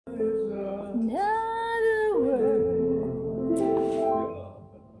Another word.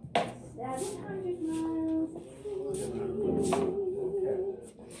 700 miles.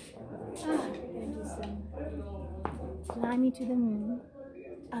 We're gonna do some Fly Me to the Moon.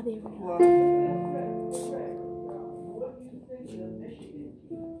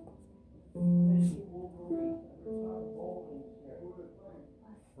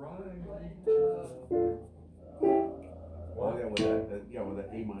 Oh, there we go. Well, yeah, with that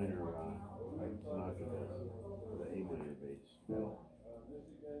A minor, like Sinatra does, with the A minor bass.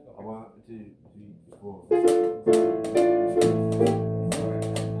 I want to four.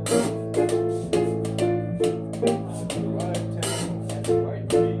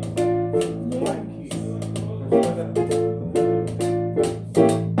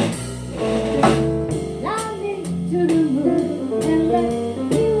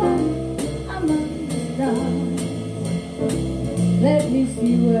 Let me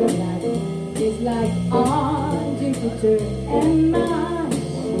see what life is like on Jupiter and Mars.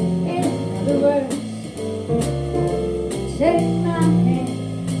 In other words, take my hand.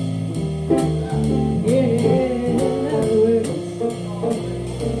 In other words,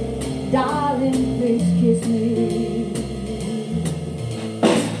 darling, please kiss me.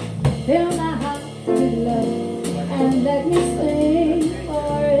 Fill my heart with love and let me sing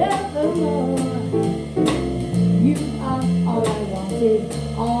forevermore. You are all I wanted,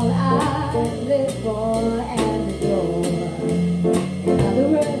 all I live for and adore. In other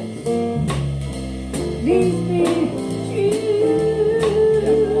words, please be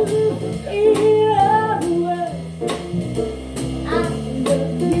true. In other words, I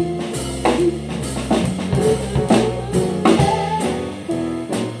love you.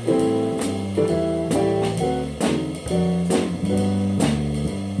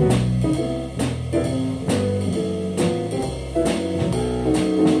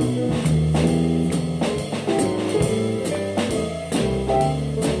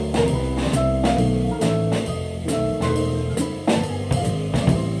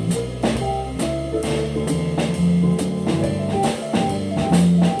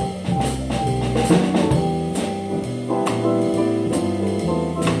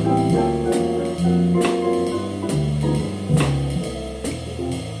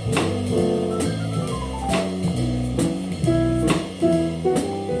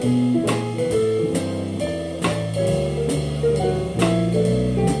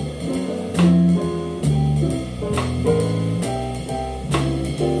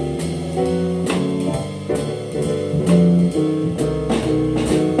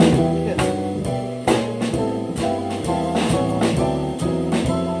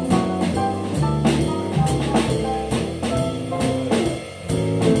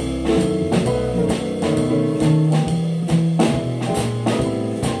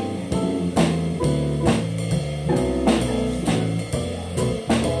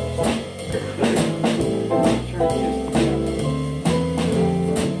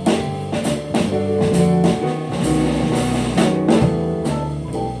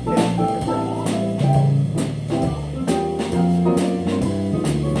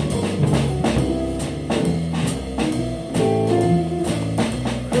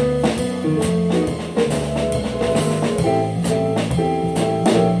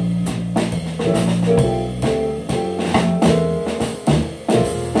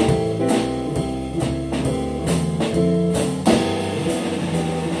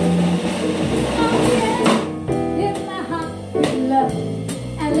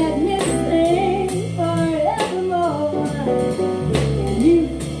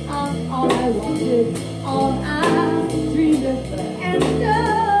 All I dreamed of and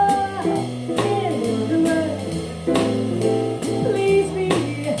done. In other words, please be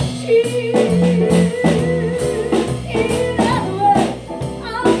true. In other words,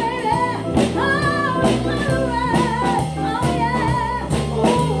 oh baby, oh, yeah,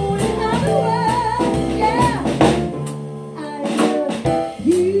 oh, in other words, yeah, I love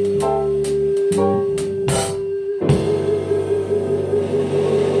you.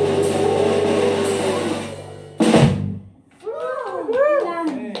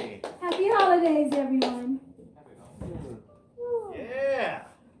 Happy holidays, everyone. Yeah.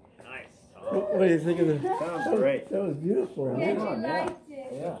 Nice. What do you think of the? Sounds great. That was beautiful. Yeah, you liked it.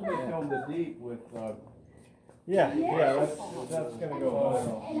 Yeah. We filmed the Deep with. Yeah. Yes. That's gonna go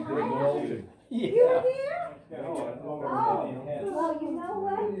viral. And I Yeah. You were there? No, Oh, well, you know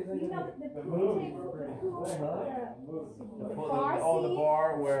what? You know, the pool table, the bar Oh, the seat, bar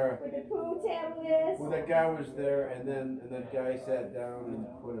where where the pool table is. that guy was there, and that guy sat down and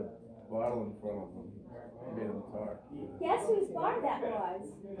put a bottle in front of him. He made him talk. Guess whose bar that was?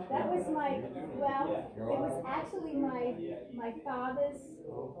 Well, it was actually my father's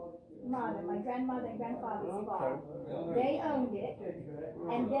mother, my grandmother and grandfather's farm. They owned it,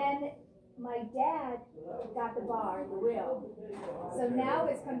 and then my dad got the bar, the will. So now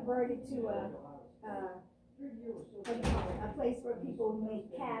it's converted to a place where people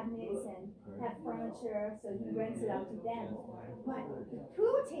make cabinets and have furniture, so he rents it out to them. But the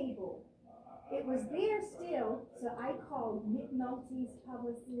pool table, it was there still, so I called Nick Nolte's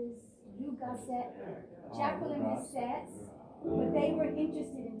publicist, Lou Gossett, Jacqueline Bissettes, but they weren't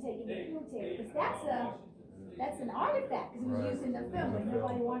interested in taking the pool table, because that's an artifact, because it was used in the film, but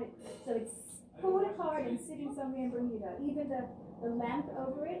nobody wanted, so it's pulled apart and sitting somewhere in Bermuda. Even the lamp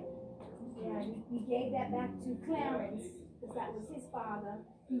over it, yeah, we gave that back to Clarence, because that was his father.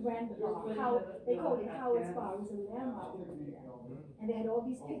 He ran the bar. They called it Howard's Bar. It was a landmark. And they had all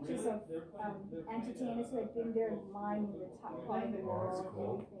these pictures of entertainers who had been there mining the top part of the world. That's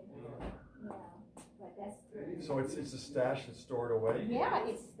cool. Yeah, but that's. So it's a stash that's stored away? Yeah,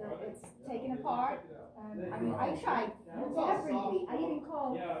 it's taken apart. I mean, I tried everything. I even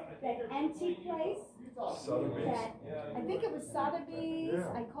called that antique place. Sotheby's? That, I think it was Sotheby's.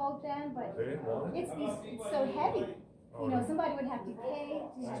 Yeah. I called them, but They didn't want it? it's so heavy. You know, somebody would have to pay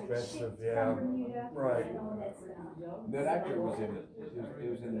to have it Expensive, shipped yeah. from Bermuda Right. and all that stuff. That actor was in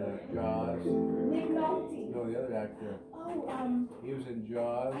Jaws. Nick Nolte. No, the other actor. Oh, He was in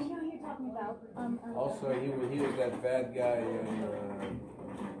Jaws. I know who you're talking about. Also, he was that bad guy in.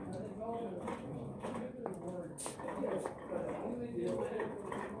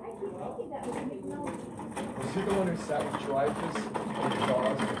 I keep thinking that was Nick Nolte. Was he the one who sat with Dreyfus in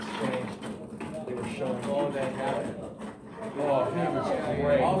Jaws and exchanged? They were showing all that happened. Oh, he was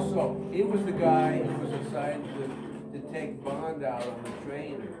great. Also, he was the guy who was assigned to take Bond out on the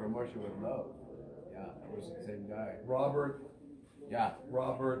train from Russia with Love. Yeah, it was the same guy. Robert. Yeah.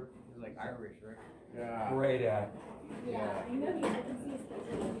 Robert. He's like Irish, right? Yeah. Great act. Yeah, I know I can see his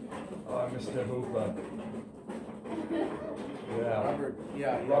face. Mr. Hooper. Yeah. Robert.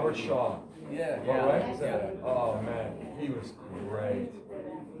 Yeah. Robert Shaw. Yeah. All Yeah. right? Is that- Oh man, he was great.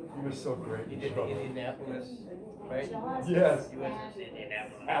 He was so great. He did the Indianapolis, right? Yes. He was in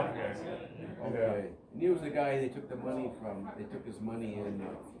Indianapolis. Happiness. Okay. And he was the guy they took the money from. They took his money in.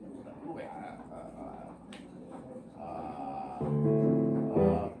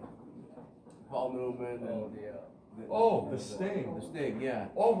 Paul Newman. Oh, the Sting. The Sting, yeah.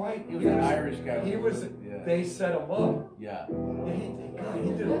 Oh right. He was an Irish guy. He was. Yeah. They set him up. Yeah. Yeah,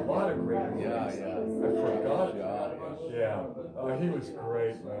 he did a lot of great movies. Yeah. I forgot. Yeah. Yeah. He was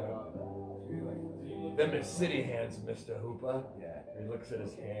great, man. Them is city hands, Mr. Hooper. Yeah. He looks at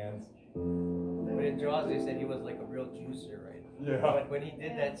his hands. But in Jaws, they said he was like a real juicer, right? Yeah. But when he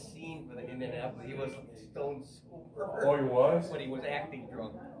did that scene for the Indianapolis, he was stone sober. Oh, he was? When he was acting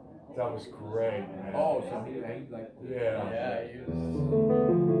drunk. That was great, man. Oh, so he like. Yeah. Yeah, he was.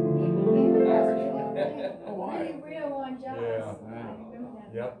 Really real on Jaws. Yeah. I remember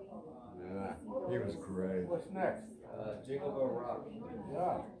that. Yep. Yeah. He was great. What's next? Jingle Bell Rock.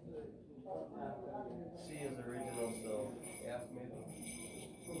 Yeah. C is original, so F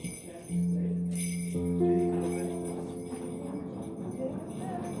maybe.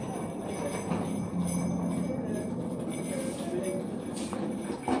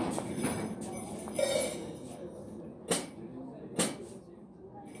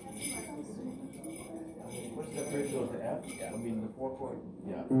 What's the original to F? Yeah. I mean the 4-chord.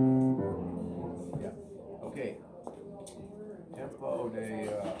 Yeah. Yeah. Okay. Tempo de.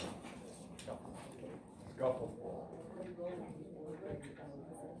 Scuffle.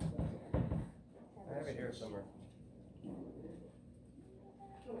 I have it here somewhere.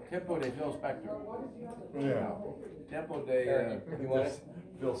 Tempo de Phil Spector. Yeah. Tempo de. You want it?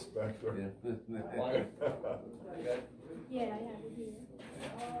 Phil Spector. Want it? Good. Yeah, I have it here.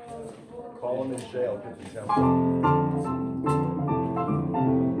 Call him in jail. Get the tempo.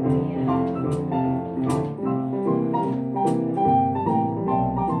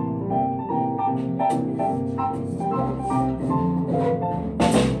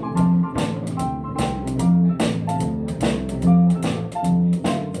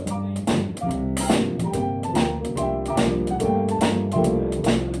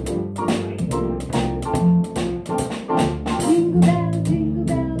 Jingle bell, jingle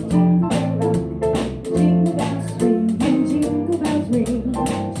bell, jingle bell rock. Jingle bells swing and jingle bells ring.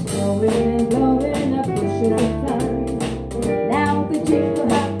 Going, going up the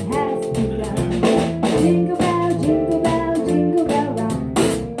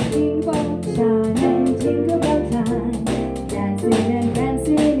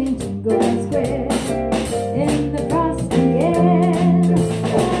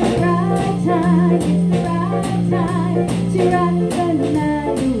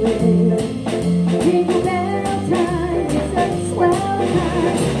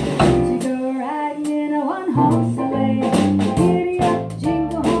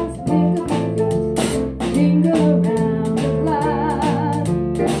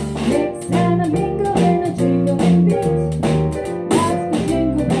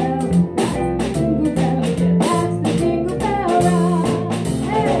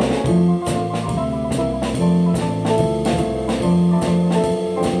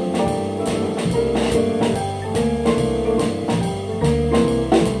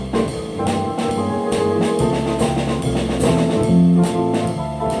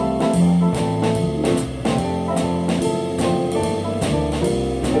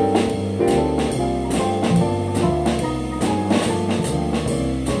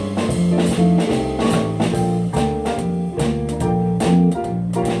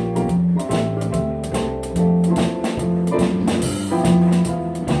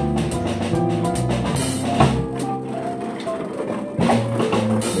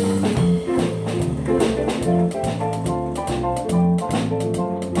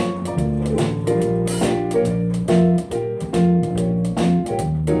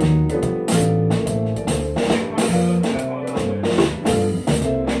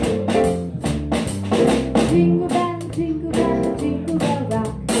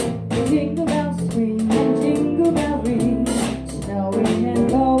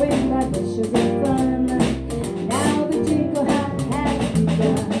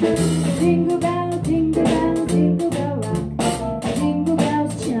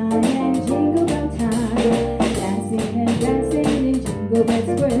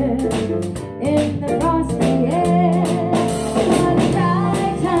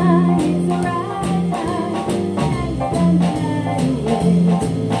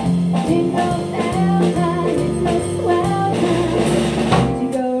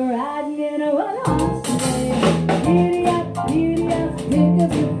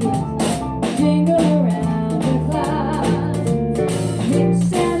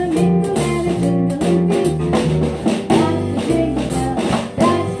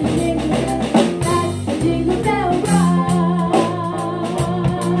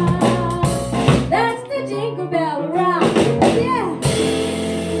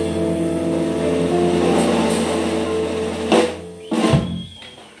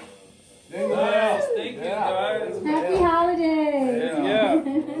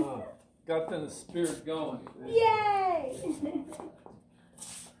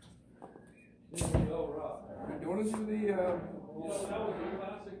want to do the,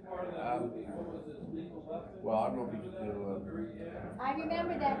 well, I don't know if you should do, I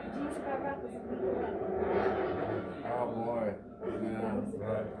remember that Jesus Rock was a lethal weapon. oh boy, yeah.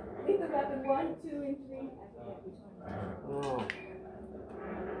 Right. Lethal weapon 1, 2, and 3. I forget which one. Oh.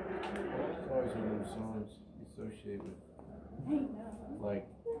 It's always one of those songs you associate with, I know. like,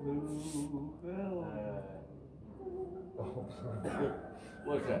 Bluebell.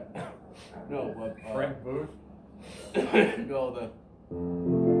 What's that? No, what? Frank Booth. No, the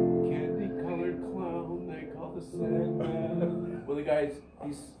candy-colored clown they call the Sandman. Well, the guy's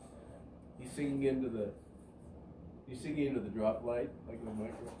he's singing into the drop light, like the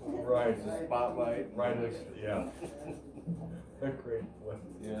microphone. Right. It's a spotlight. Right next to, yeah. A great flip.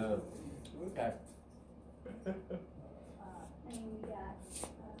 Yeah. Okay. And we got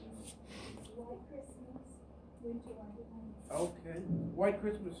White Christmas, Winter Wonderland. Okay. White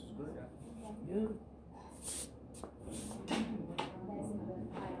Christmas is good. Yeah. That's in the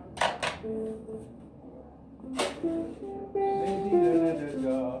pile.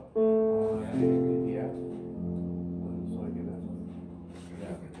 Yeah. Looks like it is.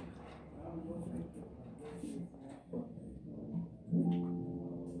 Yeah.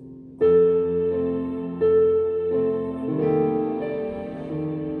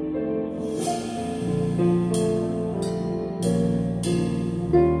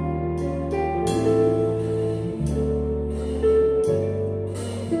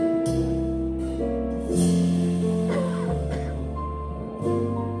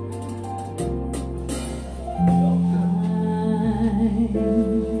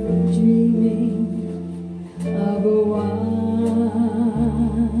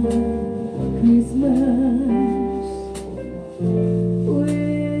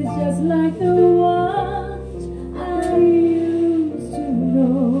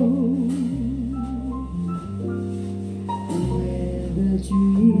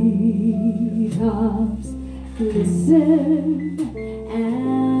 Listen,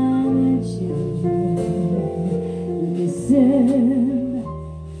 and children, listen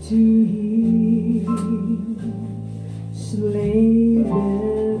to him. Sleigh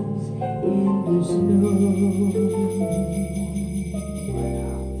bells in the snow.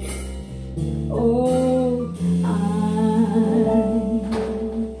 Oh, I'm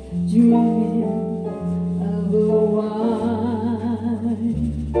dreaming of a white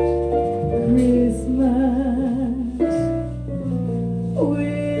Christmas,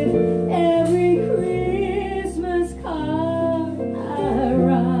 with every Christmas card I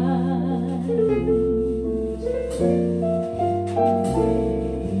write.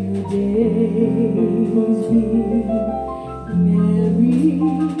 May your days be merry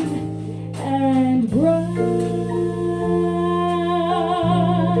and bright,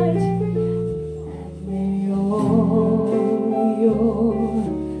 and may all your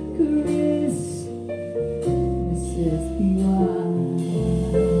Christmases be white.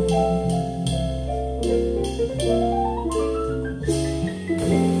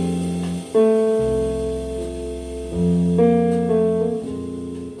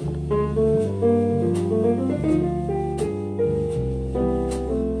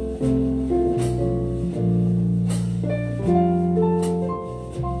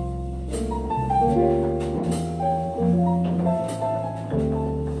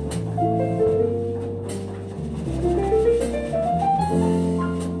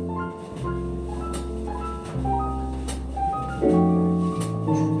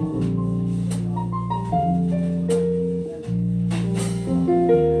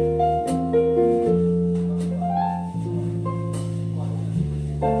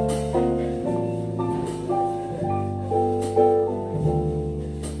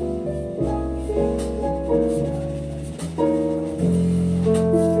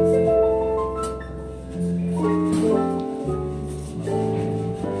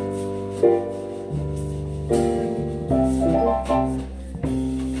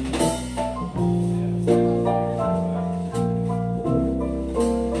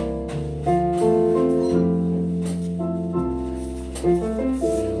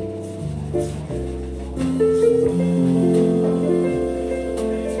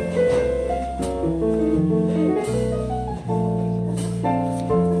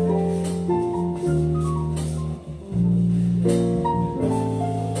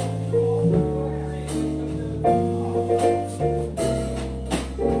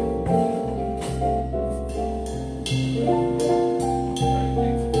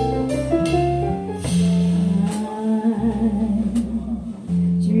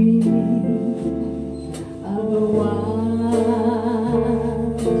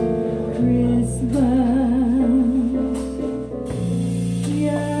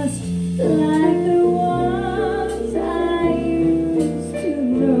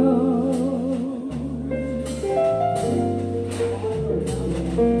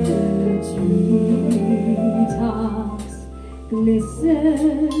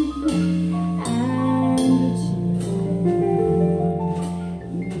 glisten and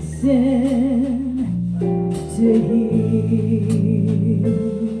listen to hear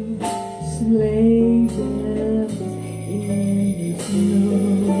sleigh bells in the snow.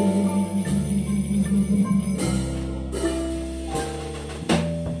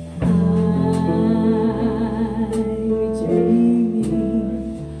 I'm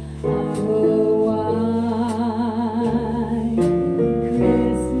dreaming of a white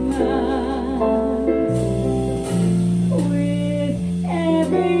Christmas with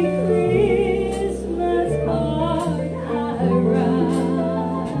every Christmas card I write.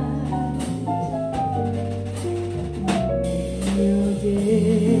 Your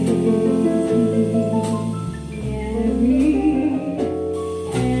days merry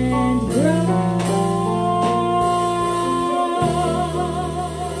and bright,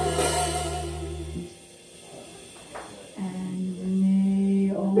 and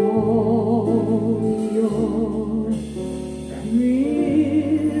may all your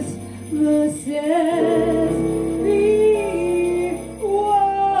Christmases be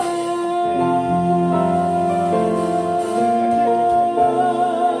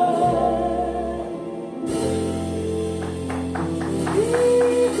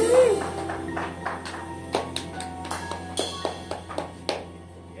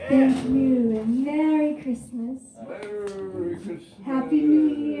Thank you, and Merry Christmas. Merry Christmas. Happy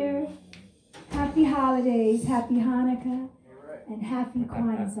New Year. Happy holidays. Happy Hanukkah. And happy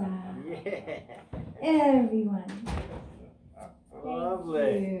Kwanzaa. Everyone. Lovely.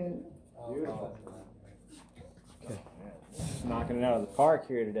 Thank you. Beautiful. Just knocking it out of the park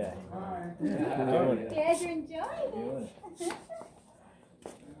here today. Doing it. Guys are enjoying it.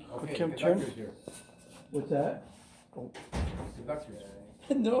 Okay, Kim, conductor's here. What's that? Conductor's here.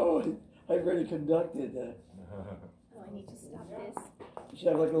 No, I already conducted. Oh, I need to stop this. You should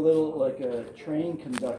have like a little, like a train conductor.